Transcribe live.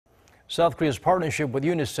South Korea's partnership with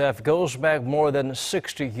UNICEF goes back more than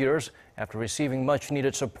 60 years. After receiving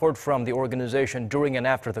much-needed support from the organization during and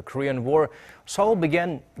after the Korean War, Seoul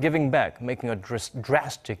began giving back, making a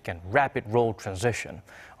drastic and rapid role transition.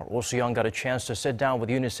 Our Oh Soo-young got a chance to sit down with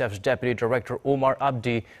UNICEF's Deputy Director Omar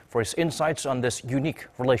Abdi for his insights on this unique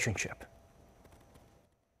relationship.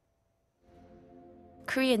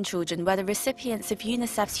 Korean children were the recipients of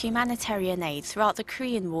UNICEF's humanitarian aid throughout the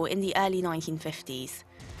Korean War in the early 1950s.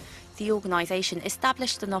 The organisation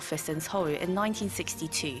established an office in Seoul in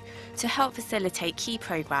 1962 to help facilitate key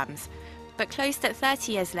programmes, but closed it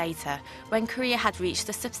 30 years later when Korea had reached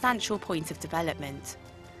a substantial point of development.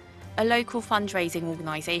 A local fundraising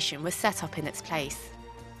organisation was set up in its place.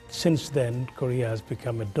 Since then, Korea has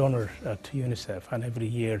become a donor to UNICEF, and every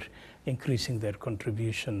year increasing their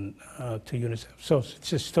contribution to UNICEF. So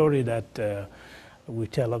it's a story that we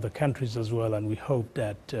tell other countries as well, and we hope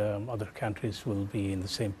that other countries will be in the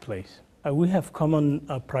same place. We have common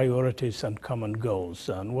priorities and common goals,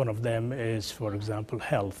 and one of them is, for example,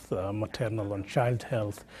 health, maternal and child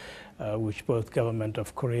health, which both government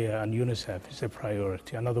of Korea and UNICEF is a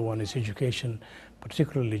priority. Another one is education,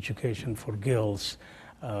 particularly education for girls,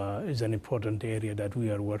 is an important area that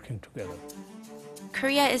we are working together.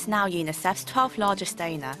 Korea is now UNICEF's 12th largest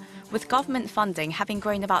donor, with government funding having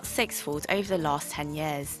grown about sixfold over the last 10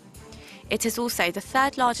 years. It is also the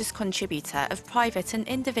third largest contributor of private and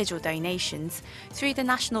individual donations through the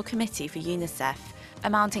National Committee for UNICEF,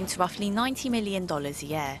 amounting to roughly $90 million a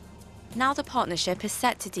year. Now the partnership is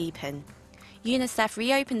set to deepen. UNICEF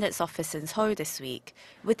reopened its office in Seoul this week,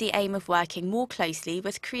 with the aim of working more closely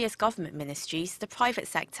with Korea's government ministries, the private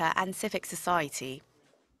sector and civic society.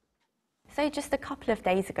 So just a couple of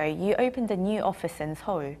days ago, you opened a new office in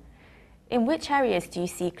Seoul. In which areas do you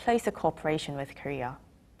see closer cooperation with Korea?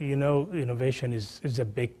 You know, innovation is a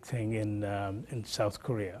big thing in South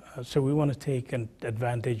Korea. So we want to take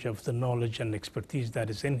advantage of the knowledge and expertise that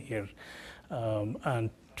is in here and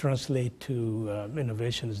translate to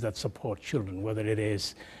innovations that support children, whether it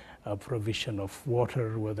is provision of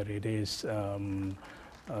water, whether it is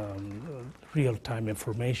real-time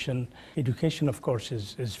information. Education, of course,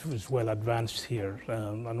 is well advanced here.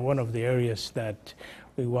 And one of the areas that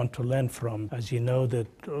we want to learn from, as you know, that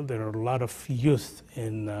there are a lot of youth,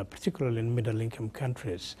 particularly in middle-income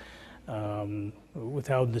countries,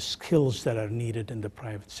 without the skills that are needed in the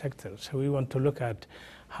private sector. So we want to look at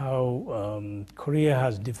how Korea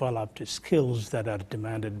has developed skills that are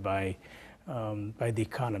demanded by the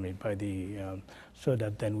economy, so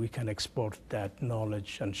that then we can export that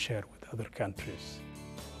knowledge and share with other countries.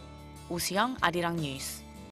 Oh Soo-young, Arirang News.